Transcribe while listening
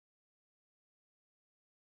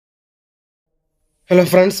Hello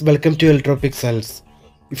friends, welcome to Electropixels.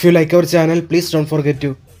 If you like our channel, please don't forget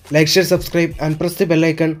to like, share, subscribe and press the bell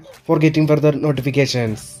icon for getting further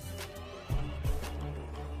notifications.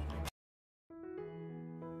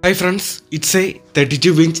 Hi friends, it's a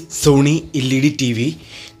 32-inch Sony LED TV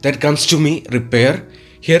that comes to me repair.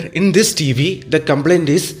 Here in this TV, the complaint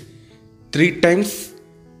is 3 times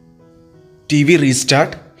TV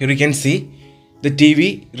restart. Here you can see the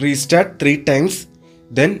TV restart 3 times,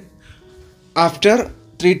 then after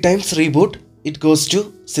 3 times reboot, it goes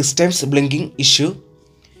to 6 times blinking issue.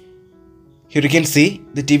 Here you can see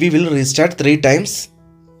the TV will restart 3 times.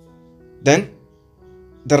 Then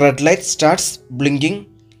the red light starts blinking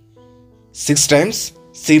 6 times.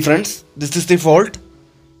 See friends, this is the fault.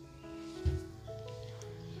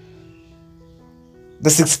 The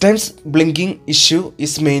 6 times blinking issue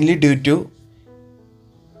is mainly due to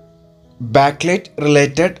backlight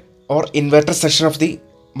related or inverter section of the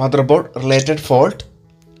motherboard related fault.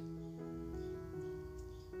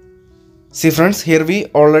 See friends, here we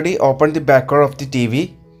already opened the back cover of the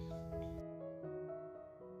TV.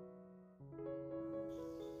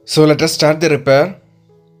 So let us start the repair.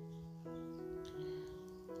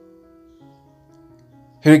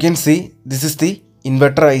 Here you can see this is the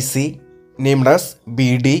inverter IC named as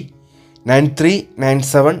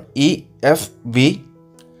BD9397EFV.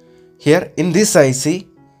 Here in this IC,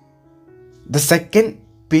 the second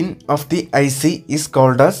pin of the IC is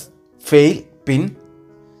called as fail pin.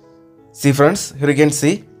 See friends, here you can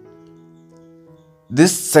see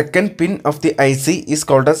this second pin of the IC is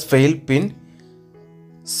called as fail pin.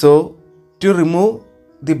 So to remove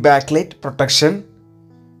the backlight protection,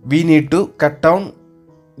 we need to cut down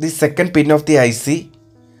the second pin of the IC.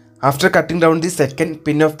 After cutting down the second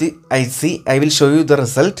pin of the IC, I will show you the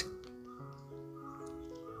result.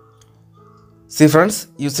 See friends,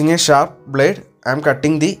 using a sharp blade, I am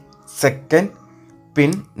cutting the second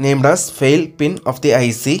pin named as fail pin of the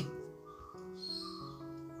IC.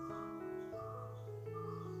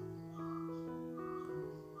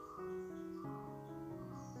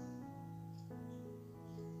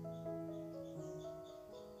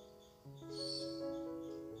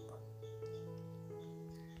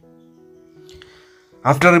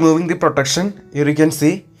 After removing the protection, here you can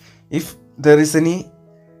see if there is any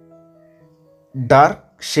dark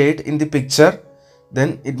shade in the picture,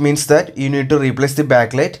 then it means that you need to replace the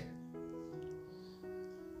backlight.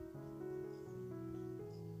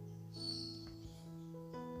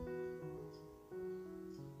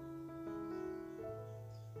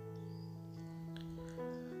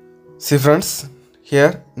 See friends,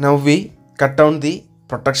 here now we cut down the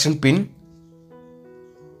protection pin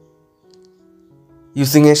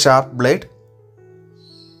using a sharp blade.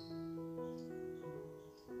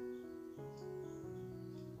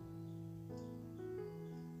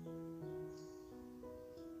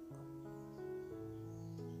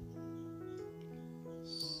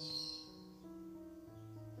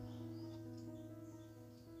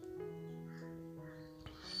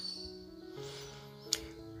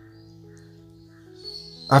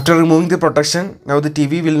 After removing the protection, now the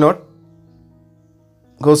TV will not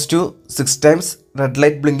goes to 6 times red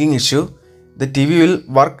light blinking issue. The TV will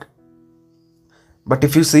work, but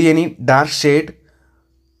if you see any dark shade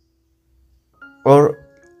or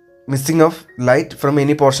missing of light from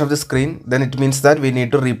any portion of the screen, then it means that we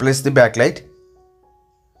need to replace the backlight.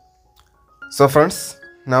 So friends,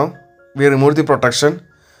 now we remove the protection.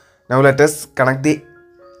 Now let us connect the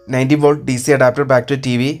 90 volt DC adapter back to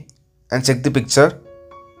TV and check the picture.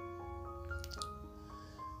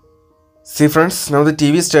 See friends, now the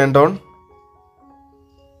TV is turned on.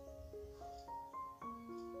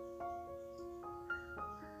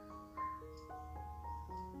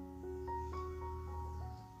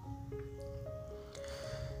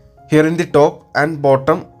 Here in the top and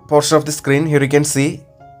bottom portion of the screen, here you can see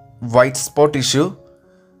white spot issue.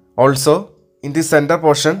 Also in the center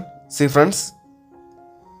portion, see friends,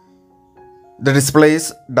 the display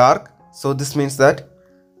is dark. So this means that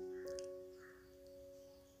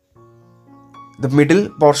the middle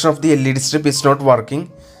portion of the LED strip is not working.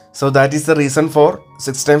 So that is the reason for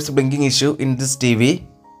 6 times blinking issue in this TV.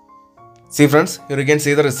 See friends, here you can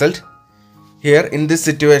see the result. Here in this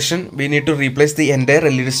situation, we need to replace the entire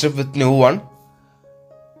LED strip with new one.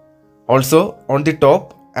 Also on the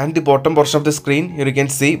top and the bottom portion of the screen, here you can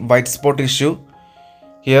see white spot issue.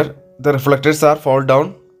 Here the reflectors are fall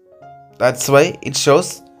down. That's why it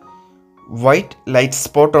shows white light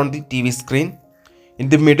spot on the TV screen. In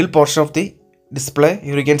the middle portion of the display,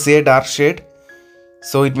 here you can see a dark shade.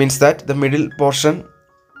 So it means that the middle portion,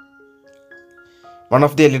 one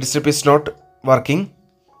of the LED strip is not working.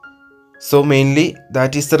 So mainly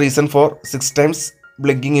that is the reason for 6 times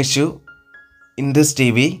blinking issue in this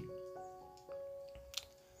TV.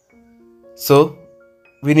 So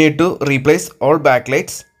we need to replace all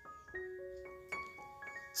backlights.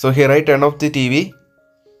 So here I turn off the TV.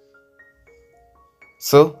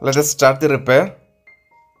 So let us start the repair.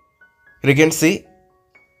 You can see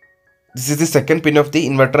this is the second pin of the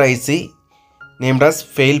inverter IC named as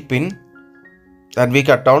fail pin that we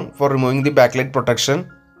cut down for removing the backlight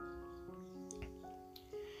protection.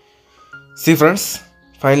 See friends,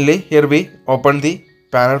 finally here we open the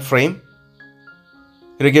panel frame.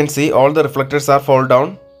 You can see all the reflectors are fall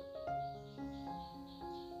down.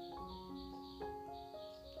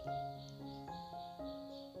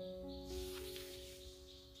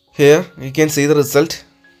 Here you can see the result.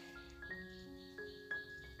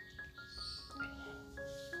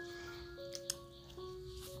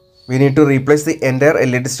 We need to replace the entire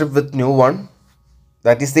LED strip with new one.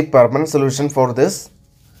 That is the permanent solution for this.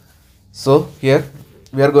 So here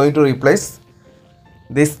we are going to replace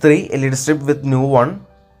these 3 LED strip with new one.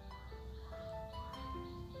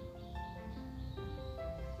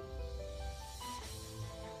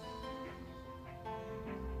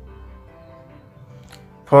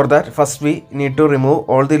 For that, first we need to remove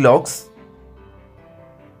all the locks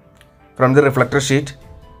from the reflector sheet.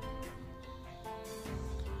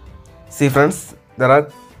 See friends, there are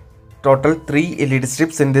total 3 LED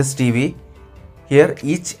strips in this TV. Here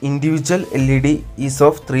each individual LED is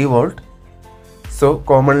of 3 volt. So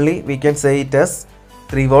commonly we can say it as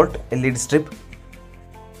 3 volt LED strip.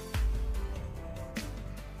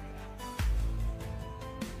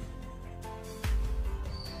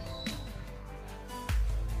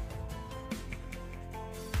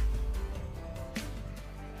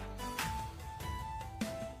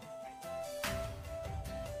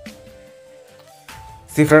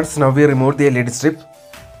 See friends, now we remove the LED strip.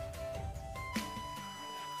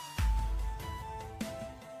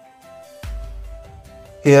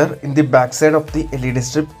 Here in the back side of the LED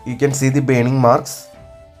strip you can see the burning marks.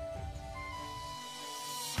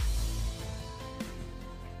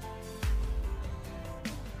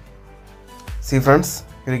 See friends,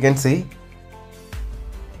 here you can see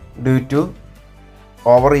due to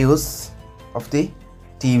overuse of the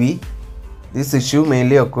TV this issue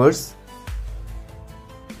mainly occurs.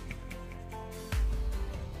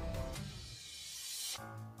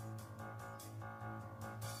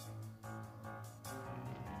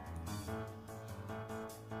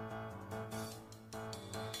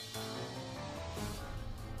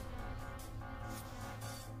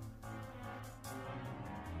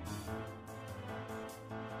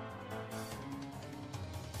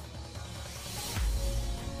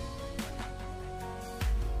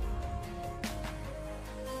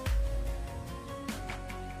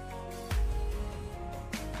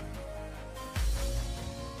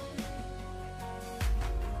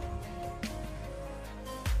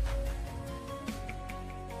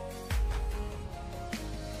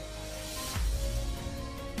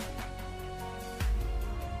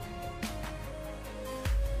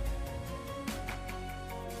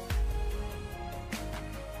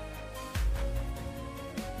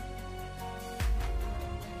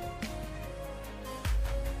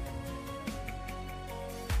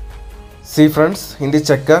 See friends, in the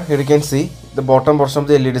checker here you can see the bottom portion of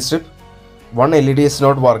the LED strip. One LED is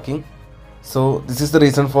not working. So this is the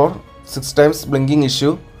reason for 6 times blinking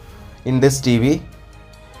issue in this TV.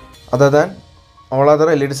 Other than all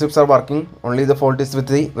other LED strips are working, only the fault is with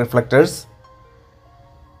the reflectors.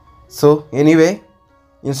 So anyway,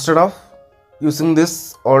 instead of using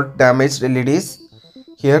this old damaged LEDs,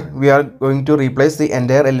 here we are going to replace the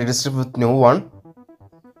entire LED strip with new one.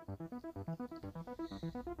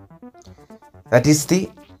 That is the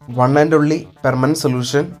one and only permanent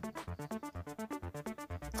solution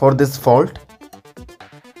for this fault.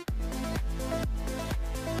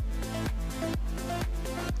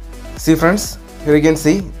 See friends, here you can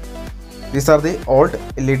see these are the old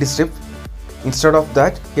LED strip. Instead of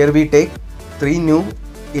that, here we take 3 new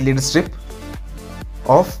LED strip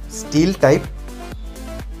of steel type.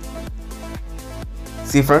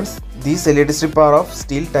 See friends, these LED strip are of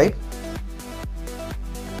steel type.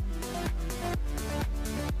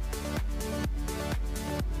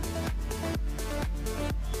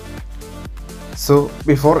 So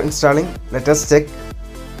before installing, let us check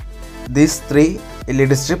these 3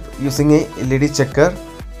 LED strip using a LED checker.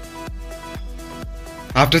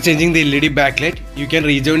 After changing the LED backlight, you can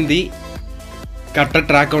rejoin the cutter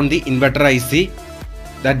track on the inverter IC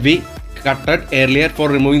that we cutted earlier for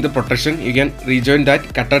removing the protection. You can rejoin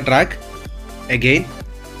that cutter track again.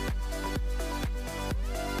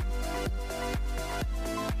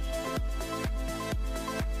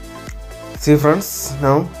 See friends,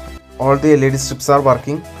 now all the LED strips are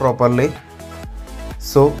working properly,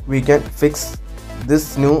 so we can fix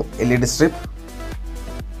this new LED strip.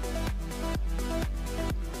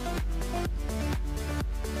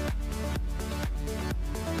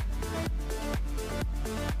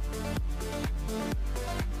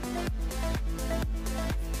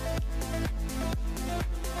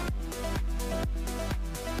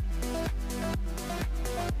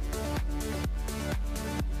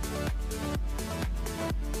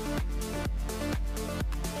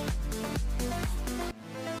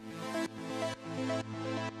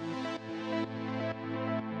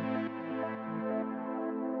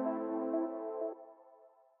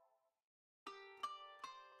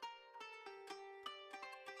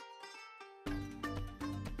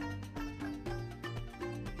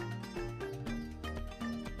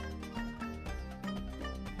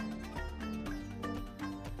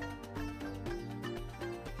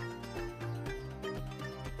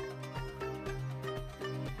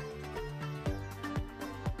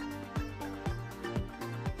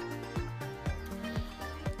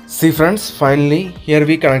 See friends, finally here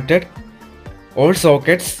we connected all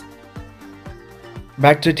sockets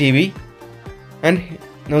back to TV, and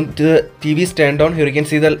now the TV is turned on. Here you can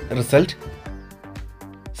see the result.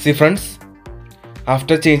 See friends,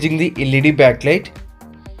 after changing the LED backlight,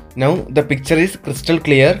 now the picture is crystal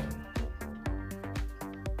clear.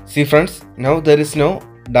 See friends, now there is no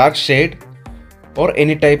dark shade or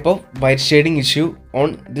any type of white shading issue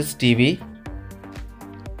on this TV.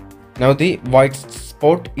 Now the white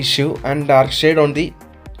spot issue and dark shade on the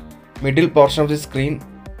middle portion of the screen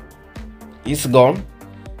is gone,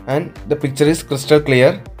 and the picture is crystal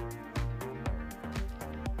clear.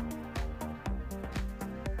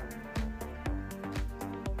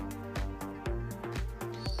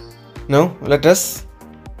 Now let us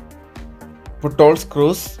put all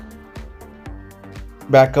screws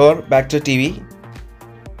back to TV.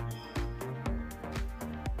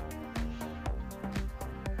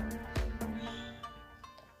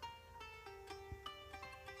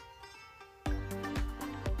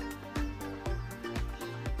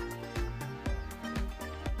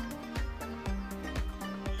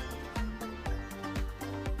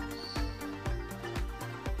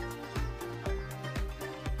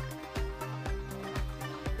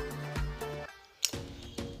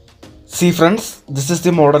 See friends, this is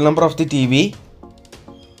the model number of the TV.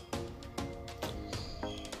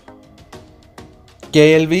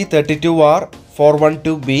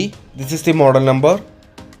 KLV32R412B. This is the model number.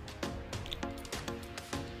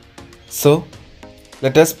 So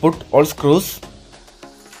let us put all screws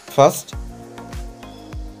first.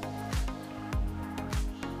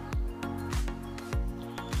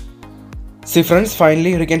 See friends,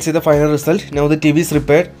 finally you can see the final result. Now the TV is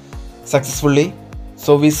repaired successfully.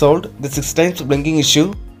 So we solved the 6 times blinking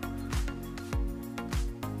issue.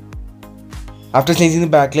 After changing the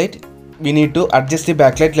backlight, we need to adjust the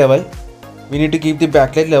backlight level. We need to keep the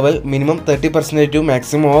backlight level minimum 30% to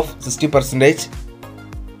maximum of 60%.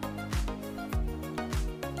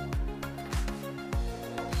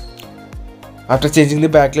 After changing the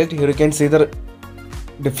backlight, here you can see the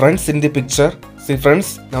difference in the picture. See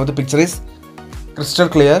friends, now the picture is crystal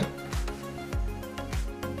clear.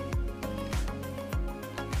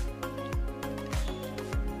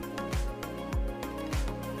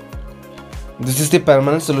 This is the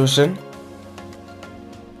permanent solution.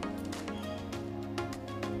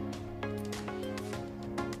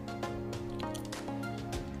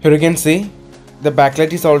 Here you can see the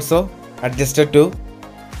backlight is also adjusted to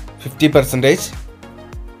 50%.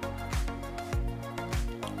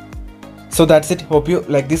 So that's it. Hope you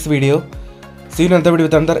like this video. See you in another video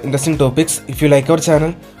with another interesting topics. If you like our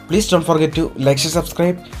channel, please don't forget to like, share,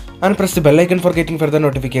 subscribe and press the bell icon for getting further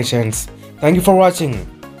notifications. Thank you for watching.